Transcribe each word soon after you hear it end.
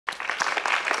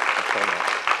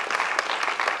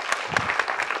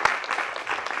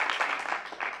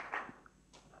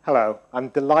Hello, I'm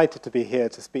delighted to be here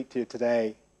to speak to you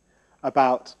today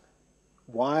about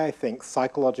why I think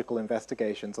psychological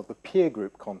investigations of the peer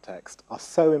group context are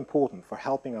so important for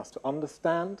helping us to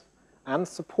understand and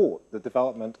support the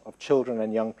development of children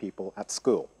and young people at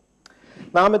school.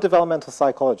 Now, I'm a developmental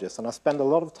psychologist and I spend a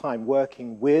lot of time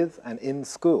working with and in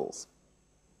schools.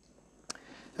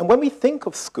 And when we think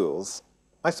of schools,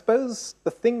 I suppose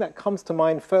the thing that comes to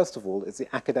mind first of all is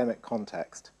the academic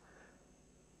context.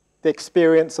 The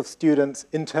experience of students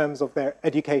in terms of their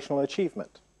educational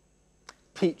achievement,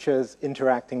 teachers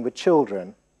interacting with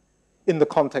children in the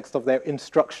context of their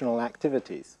instructional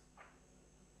activities.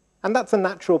 And that's a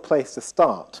natural place to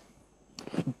start.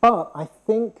 But I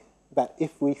think that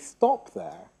if we stop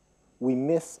there, we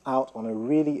miss out on a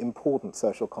really important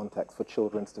social context for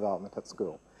children's development at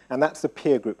school, and that's the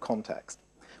peer group context.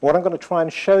 What I'm going to try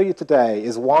and show you today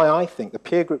is why I think the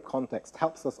peer group context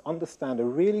helps us understand a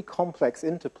really complex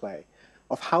interplay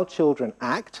of how children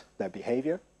act, their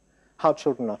behavior, how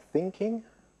children are thinking,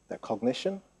 their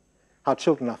cognition, how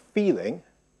children are feeling,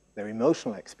 their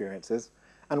emotional experiences,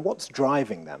 and what's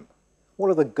driving them. What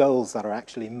are the goals that are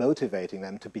actually motivating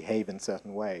them to behave in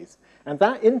certain ways? And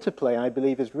that interplay, I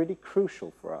believe, is really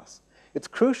crucial for us. It's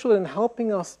crucial in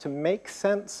helping us to make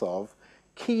sense of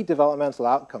key developmental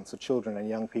outcomes for children and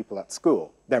young people at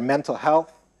school, their mental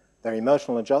health, their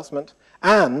emotional adjustment,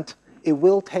 and it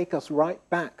will take us right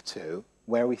back to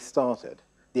where we started,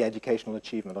 the educational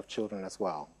achievement of children as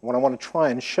well. What I want to try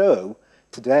and show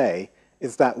today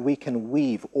is that we can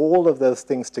weave all of those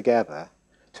things together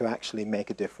to actually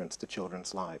make a difference to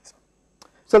children's lives.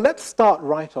 So let's start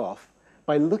right off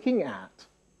by looking at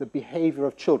the behavior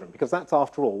of children, because that's,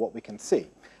 after all, what we can see.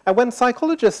 And when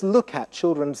psychologists look at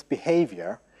children's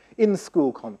behavior in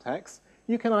school contexts,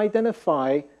 you can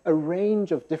identify a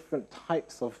range of different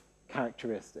types of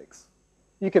characteristics.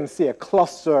 You can see a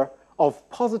cluster of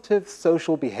positive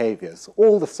social behaviors,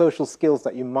 all the social skills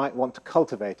that you might want to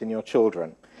cultivate in your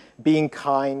children. Being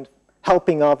kind,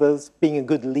 helping others, being a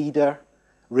good leader,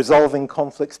 resolving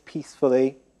conflicts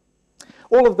peacefully.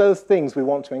 All of those things we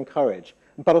want to encourage.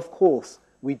 But of course,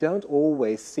 we don't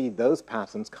always see those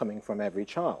patterns coming from every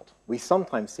child. We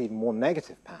sometimes see more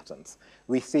negative patterns.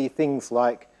 We see things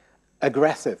like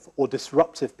aggressive or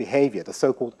disruptive behavior, the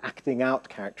so-called acting out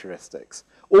characteristics.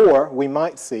 Or we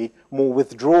might see more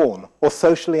withdrawn or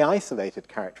socially isolated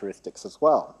characteristics as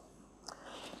well.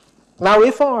 Now,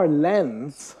 if our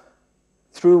lens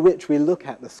through which we look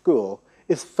at the school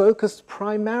is focused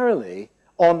primarily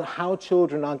on how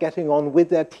children are getting on with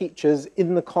their teachers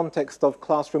in the context of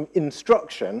classroom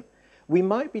instruction, we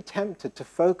might be tempted to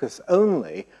focus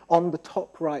only on the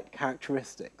top right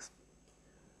characteristics.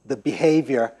 The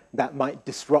behavior that might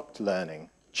disrupt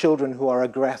learning, children who are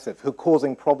aggressive, who are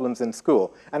causing problems in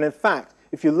school. And in fact,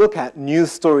 if you look at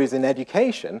news stories in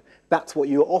education, that's what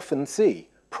you often see.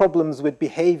 Problems with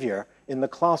behavior in the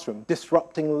classroom,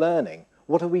 disrupting learning.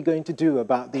 What are we going to do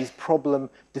about these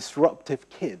problem disruptive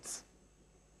kids?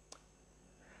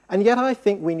 And yet I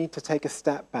think we need to take a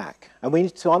step back and we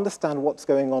need to understand what's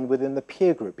going on within the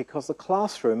peer group, because the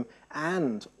classroom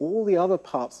and all the other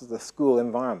parts of the school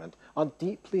environment are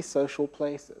deeply social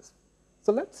places.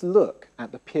 So let's look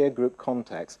at the peer group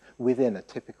context within a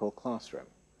typical classroom.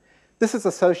 This is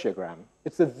a sociogram.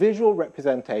 It's a visual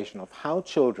representation of how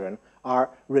children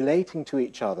are relating to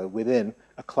each other within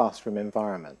a classroom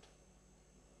environment.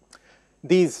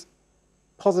 These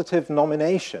positive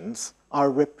nominations are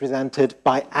represented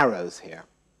by arrows here.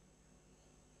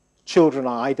 Children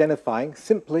are identifying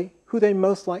simply who they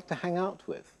most like to hang out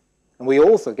with. And we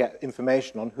also get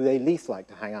information on who they least like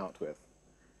to hang out with.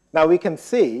 Now we can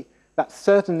see that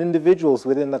certain individuals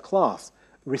within the class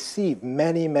receive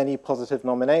many, many positive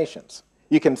nominations.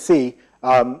 You can see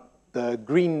the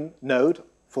green node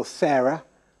for Sarah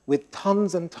with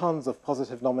tons and tons of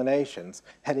positive nominations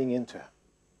heading into her.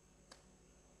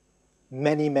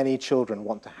 Many, many children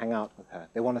want to hang out with her.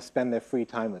 They want to spend their free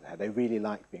time with her. They really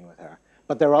like being with her.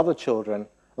 But there are other children,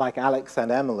 like Alex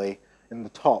and Emily in the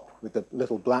top with the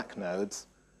little black nodes.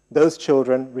 Those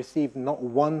children receive not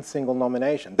one single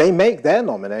nomination. They make their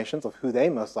nominations of who they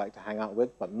most like to hang out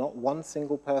with, but not one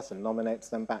single person nominates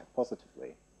them back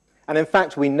positively. And in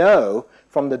fact, we know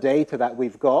from the data that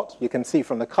we've got, you can see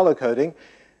from the color coding,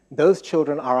 those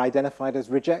children are identified as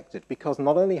rejected because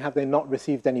not only have they not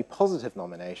received any positive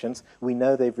nominations, we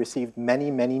know they've received many,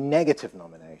 many negative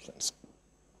nominations.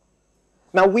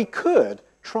 Now, we could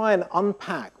try and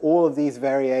unpack all of these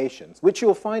variations, which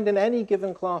you'll find in any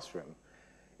given classroom,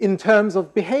 in terms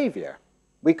of behavior.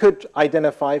 We could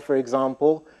identify, for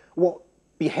example, what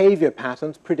behavior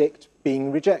patterns predict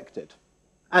being rejected.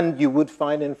 And you would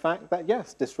find, in fact, that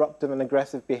yes, disruptive and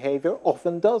aggressive behavior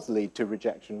often does lead to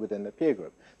rejection within the peer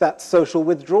group. That social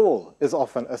withdrawal is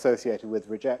often associated with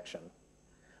rejection.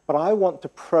 But I want to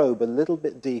probe a little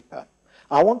bit deeper.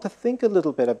 I want to think a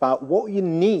little bit about what you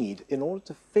need in order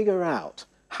to figure out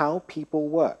how people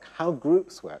work, how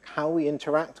groups work, how we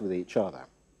interact with each other.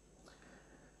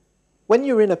 When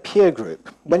you're in a peer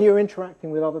group, when you're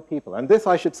interacting with other people, and this,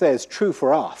 I should say, is true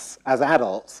for us as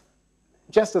adults,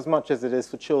 just as much as it is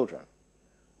for children,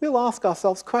 we'll ask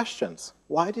ourselves questions.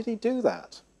 Why did he do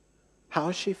that? How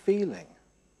is she feeling?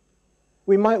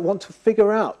 We might want to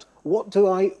figure out, what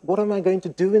am I going to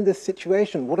do in this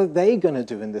situation? What are they going to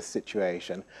do in this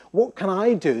situation? What can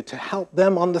I do to help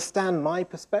them understand my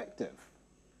perspective?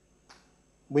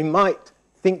 We might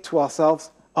think to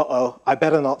ourselves, uh-oh, I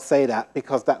better not say that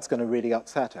because that's going to really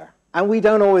upset her. And we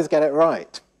don't always get it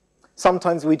right.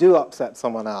 Sometimes we do upset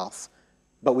someone else,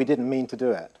 but we didn't mean to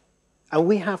do it. And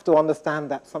we have to understand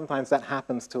that sometimes that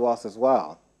happens to us as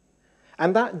well.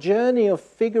 And that journey of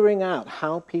figuring out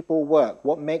how people work,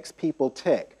 what makes people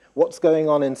tick, what's going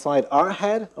on inside our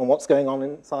head and what's going on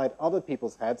inside other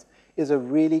people's heads is a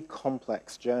really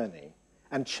complex journey.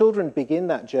 And children begin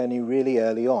that journey really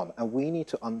early on, and we need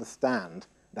to understand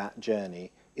that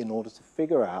journey in order to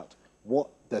figure out what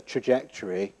the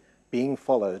trajectory being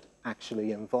followed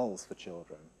actually involves for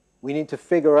children. We need to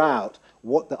figure out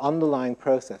what the underlying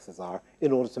processes are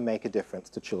in order to make a difference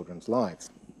to children's lives.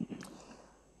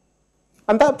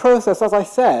 And that process, as I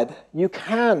said, you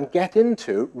can get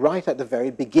into right at the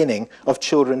very beginning of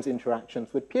children's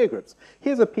interactions with peer groups.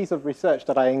 Here's a piece of research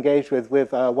that I engaged with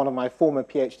one of my former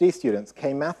PhD students,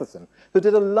 Kay Matheson, who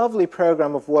did a lovely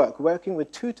program of work working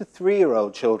with 2 to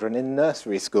 3-year-old children in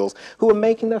nursery schools who were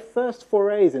making their first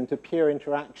forays into peer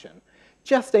interaction,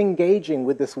 just engaging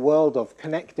with this world of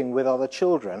connecting with other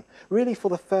children, really for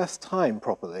the first time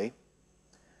properly.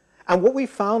 And what we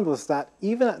found was that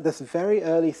even at this very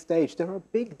early stage, there are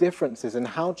big differences in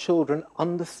how children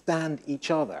understand each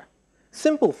other.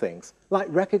 Simple things like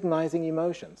recognizing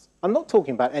emotions. I'm not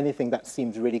talking about anything that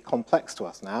seems really complex to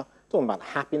us now. I'm talking about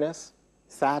happiness,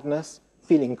 sadness,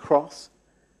 feeling cross.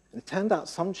 And it turned out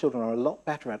some children are a lot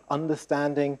better at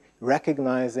understanding,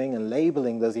 recognizing, and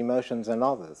labeling those emotions than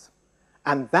others.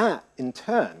 And that, in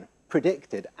turn,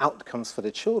 predicted outcomes for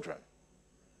the children.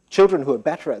 Children who are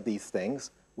better at these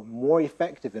things were more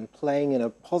effective in playing in a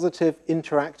positive,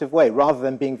 interactive way, rather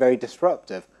than being very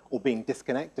disruptive or being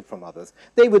disconnected from others.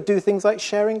 They would do things like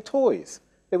sharing toys.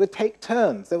 They would take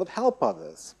turns. They would help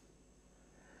others.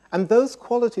 And those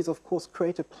qualities, of course,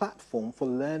 create a platform for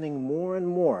learning more and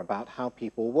more about how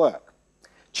people work.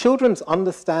 Children's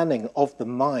understanding of the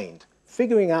mind,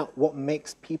 figuring out what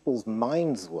makes people's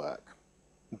minds work,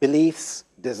 beliefs,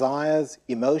 desires,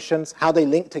 emotions, how they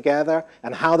link together,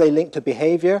 and how they link to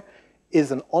behavior, is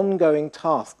an ongoing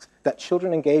task that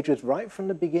children engage with right from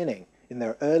the beginning in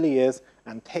their early years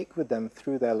and take with them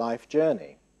through their life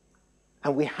journey.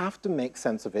 And we have to make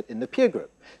sense of it in the peer group.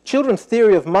 Children's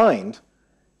theory of mind,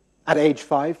 at age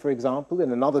 5, for example,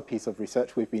 in another piece of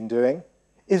research we've been doing,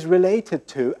 is related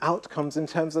to outcomes in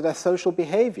terms of their social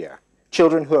behavior.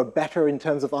 Children who are better in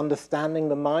terms of understanding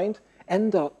the mind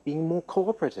end up being more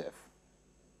cooperative.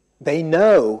 They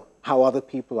know how other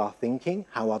people are thinking,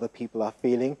 how other people are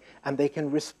feeling, and they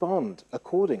can respond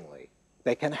accordingly.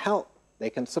 They can help, they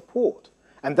can support.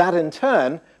 And that, in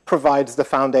turn, provides the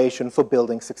foundation for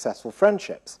building successful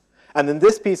friendships. And in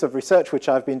this piece of research, which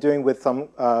I've been doing with some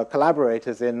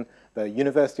collaborators in the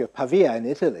University of Pavia in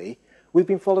Italy, we've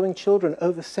been following children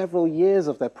over several years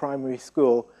of their primary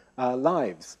school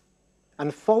lives.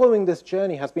 And following this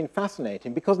journey has been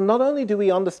fascinating because not only do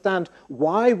we understand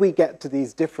why we get to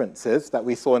these differences that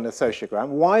we saw in the sociogram,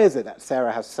 why is it that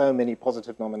Sarah has so many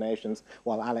positive nominations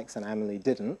while Alex and Emily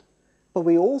didn't, but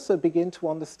we also begin to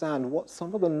understand what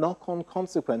some of the knock-on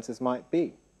consequences might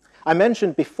be. I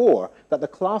mentioned before that the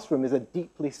classroom is a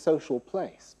deeply social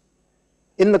place.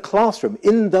 In the classroom,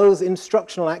 in those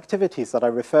instructional activities that I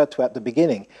referred to at the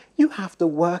beginning, you have to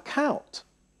work out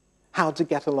how to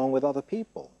get along with other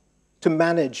people, to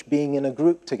manage being in a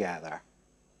group together.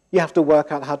 You have to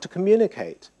work out how to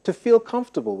communicate, to feel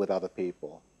comfortable with other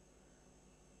people.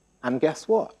 And guess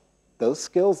what? Those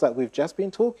skills that we've just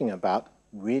been talking about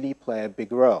really play a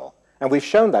big role. And we've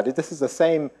shown that. This is the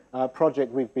same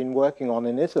project we've been working on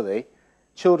in Italy.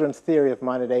 Children's theory of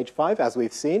mind at age 5, as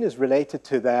we've seen, is related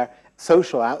to their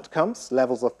social outcomes,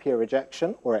 levels of peer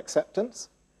rejection or acceptance.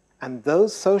 And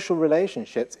those social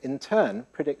relationships, in turn,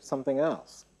 predict something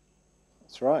else.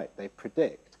 That's right, they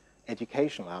predict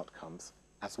educational outcomes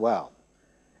as well.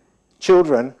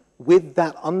 Children with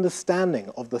that understanding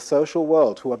of the social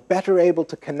world who are better able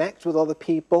to connect with other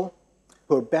people,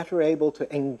 who are better able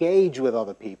to engage with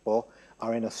other people,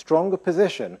 are in a stronger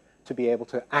position to be able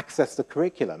to access the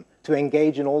curriculum, to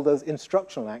engage in all those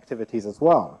instructional activities as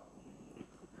well.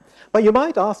 But you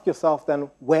might ask yourself then,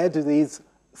 where do these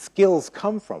skills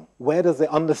come from? Where does the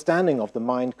understanding of the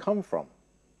mind come from?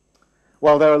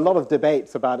 Well, there are a lot of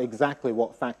debates about exactly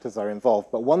what factors are involved,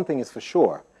 but one thing is for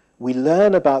sure. We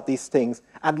learn about these things,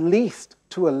 at least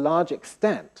to a large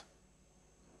extent,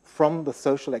 from the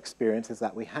social experiences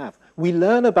that we have. We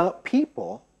learn about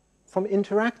people from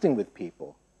interacting with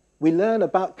people. We learn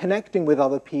about connecting with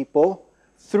other people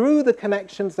through the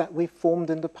connections that we've formed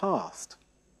in the past.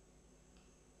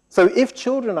 So if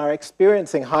children are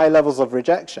experiencing high levels of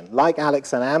rejection, like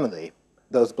Alex and Emily,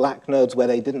 those black nodes where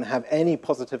they didn't have any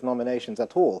positive nominations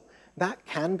at all, that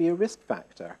can be a risk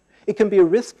factor. It can be a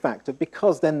risk factor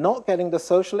because they're not getting the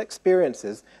social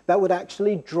experiences that would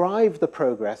actually drive the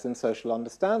progress in social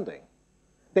understanding.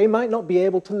 They might not be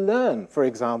able to learn, for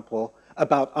example,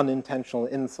 about unintentional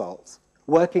insults,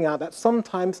 working out that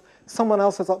sometimes someone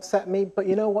else has upset me, but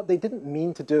you know what, they didn't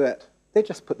mean to do it. They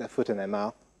just put their foot in their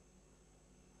mouth.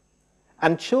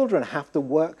 And children have to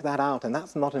work that out, and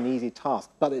that's not an easy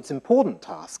task, but it's an important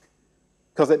task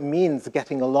because it means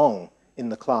getting along in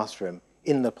the classroom,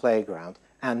 in the playground,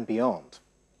 and beyond.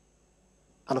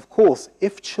 And of course,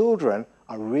 if children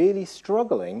are really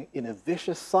struggling in a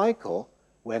vicious cycle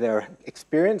where they're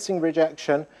experiencing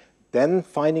rejection, then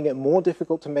finding it more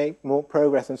difficult to make more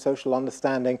progress in social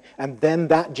understanding, and then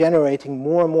that generating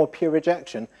more and more peer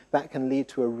rejection, that can lead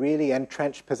to a really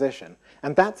entrenched position.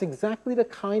 And that's exactly the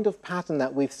kind of pattern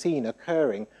that we've seen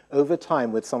occurring over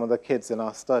time with some of the kids in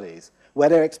our studies, where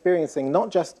they're experiencing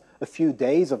not just a few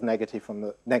days of negativity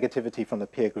from the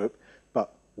peer group,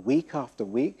 but week after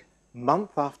week,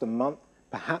 month after month,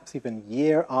 perhaps even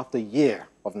year after year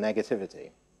of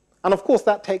negativity. And of course,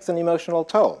 that takes an emotional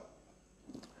toll.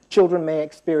 Children may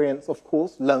experience, of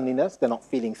course, loneliness. They're not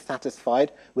feeling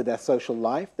satisfied with their social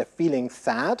life. They're feeling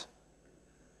sad.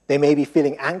 They may be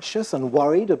feeling anxious and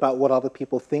worried about what other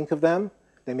people think of them.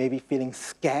 They may be feeling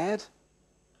scared.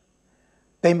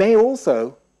 They may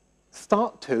also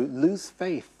start to lose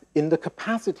faith in the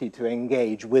capacity to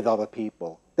engage with other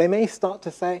people. They may start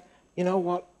to say, you know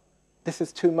what, this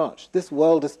is too much. This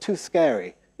world is too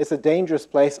scary. It's a dangerous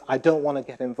place. I don't want to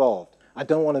get involved. I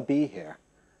don't want to be here.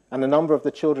 And a number of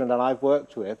the children that I've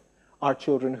worked with are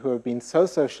children who have been so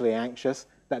socially anxious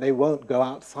that they won't go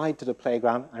outside to the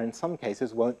playground and in some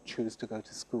cases won't choose to go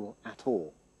to school at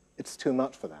all. It's too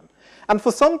much for them. And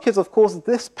for some kids, of course,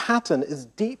 this pattern is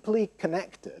deeply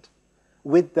connected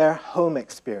with their home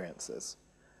experiences.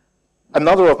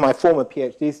 Another of my former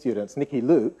PhD students, Nikki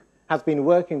Luke, has been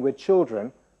working with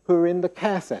children who are in the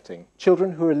care setting,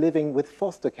 children who are living with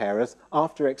foster carers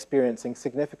after experiencing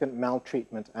significant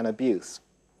maltreatment and abuse.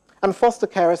 And foster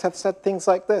carers have said things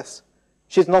like this.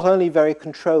 She's not only very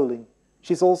controlling,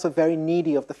 she's also very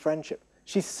needy of the friendship.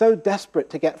 She's so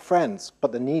desperate to get friends,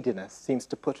 but the neediness seems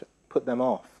to put them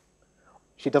off.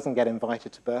 She doesn't get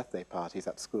invited to birthday parties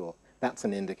at school. That's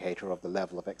an indicator of the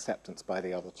level of acceptance by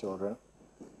the other children.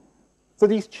 So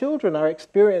these children are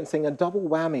experiencing a double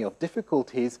whammy of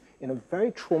difficulties in a very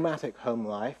traumatic home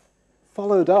life,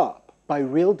 followed up by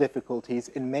real difficulties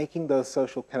in making those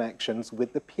social connections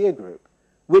with the peer group,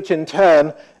 which in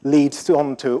turn leads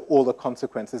on to all the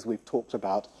consequences we've talked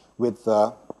about with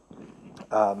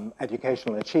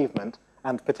educational achievement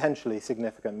and potentially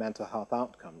significant mental health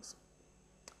outcomes.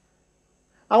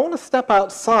 I want to step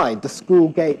outside the school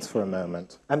gates for a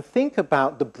moment and think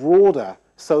about the broader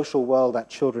social world that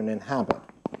children inhabit.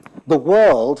 The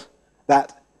world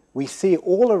that we see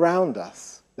all around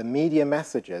us, the media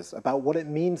messages about what it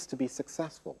means to be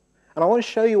successful. And I want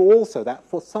to show you also that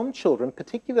for some children,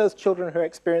 particularly those children who are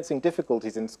experiencing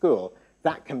difficulties in school,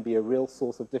 that can be a real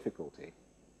source of difficulty.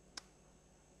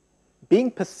 Being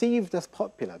perceived as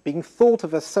popular, being thought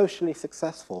of as socially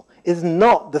successful, is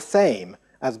not the same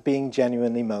as being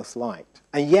genuinely most liked.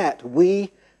 And yet,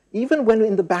 we, even when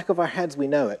in the back of our heads we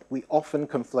know it, we often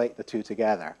conflate the two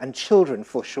together. And children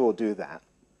for sure do that.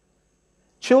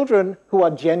 Children who are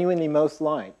genuinely most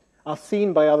liked are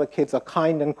seen by other kids are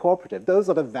kind and cooperative. Those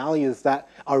are the values that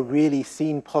are really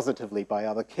seen positively by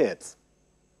other kids.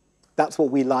 That's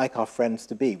what we like our friends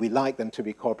to be. We like them to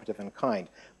be cooperative and kind.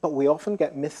 But we often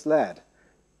get misled.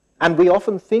 And we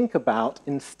often think about,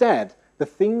 instead, the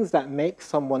things that make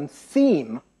someone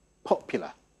seem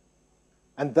popular.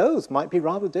 And those might be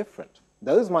rather different.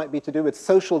 Those might be to do with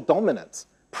social dominance,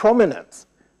 prominence,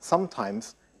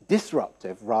 sometimes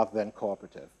disruptive rather than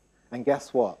cooperative. And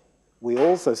guess what? We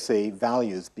also see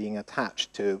values being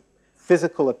attached to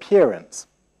physical appearance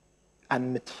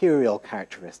and material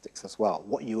characteristics as well,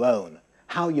 what you own,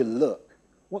 how you look,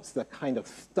 What's the kind of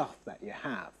stuff that you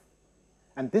have?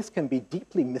 And this can be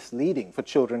deeply misleading for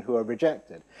children who are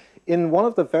rejected. In one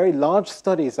of the very large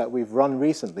studies that we've run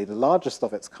recently, the largest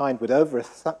of its kind with over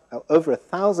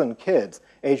 1,000 kids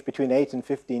aged between 8 and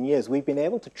 15 years, we've been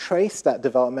able to trace that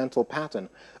developmental pattern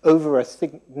over a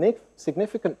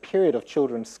significant period of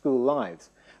children's school lives.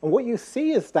 And what you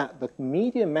see is that the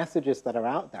media messages that are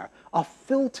out there are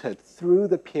filtered through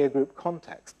the peer group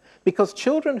context. Because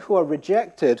children who are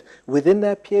rejected within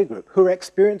their peer group, who are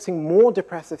experiencing more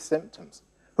depressive symptoms,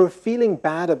 who are feeling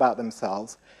bad about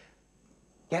themselves,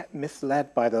 get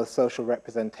misled by those social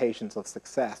representations of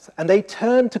success. And they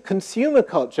turn to consumer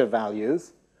culture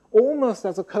values almost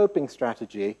as a coping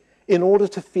strategy in order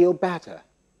to feel better.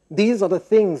 These are the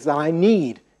things that I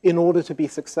need in order to be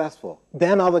successful.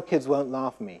 Then other kids won't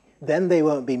laugh at me. Then they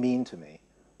won't be mean to me.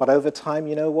 But over time,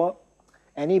 you know what?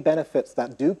 Any benefits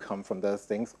that do come from those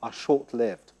things are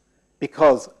short-lived,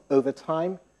 because over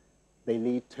time, they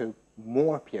lead to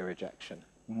more peer rejection,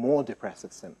 more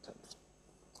depressive symptoms.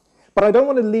 But I don't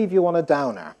want to leave you on a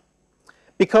downer,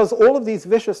 because all of these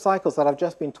vicious cycles that I've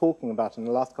just been talking about in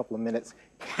the last couple of minutes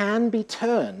can be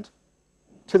turned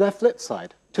to their flip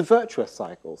side, to virtuous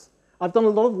cycles. I've done a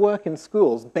lot of work in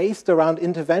schools based around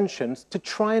interventions to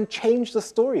try and change the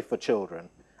story for children,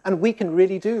 and we can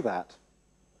really do that.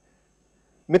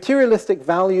 Materialistic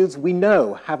values, we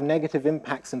know, have negative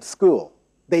impacts in school.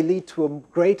 They lead to a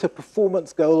greater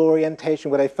performance goal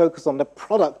orientation where they focus on the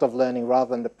product of learning rather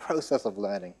than the process of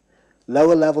learning.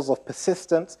 Lower levels of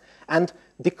persistence and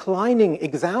declining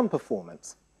exam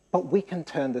performance. But we can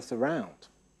turn this around.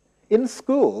 In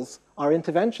schools, our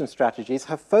intervention strategies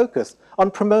have focused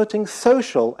on promoting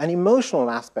social and emotional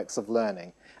aspects of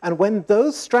learning. And when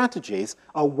those strategies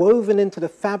are woven into the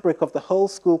fabric of the whole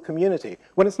school community,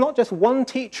 when it's not just one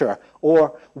teacher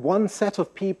or one set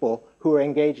of people who are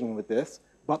engaging with this,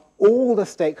 but all the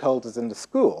stakeholders in the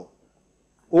school,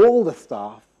 all the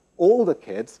staff, all the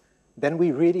kids, then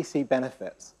we really see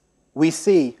benefits. We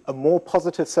see a more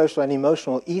positive social and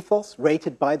emotional ethos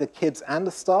rated by the kids and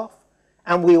the staff,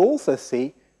 and we also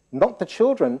see not the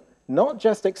children not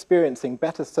just experiencing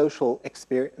better social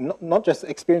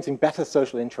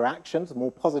interactions,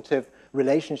 more positive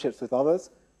relationships with others,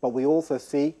 but we also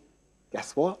see,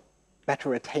 guess what?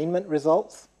 Better attainment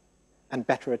results and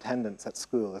better attendance at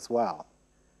school as well.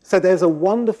 So there's a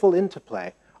wonderful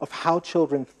interplay of how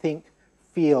children think,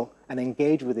 feel, and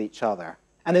engage with each other.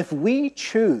 And if we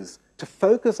choose to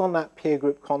focus on that peer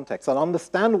group context and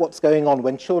understand what's going on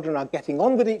when children are getting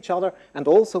on with each other and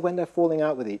also when they're falling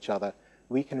out with each other,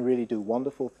 we can really do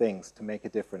wonderful things to make a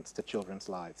difference to children's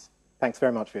lives. Thanks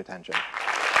very much for your attention.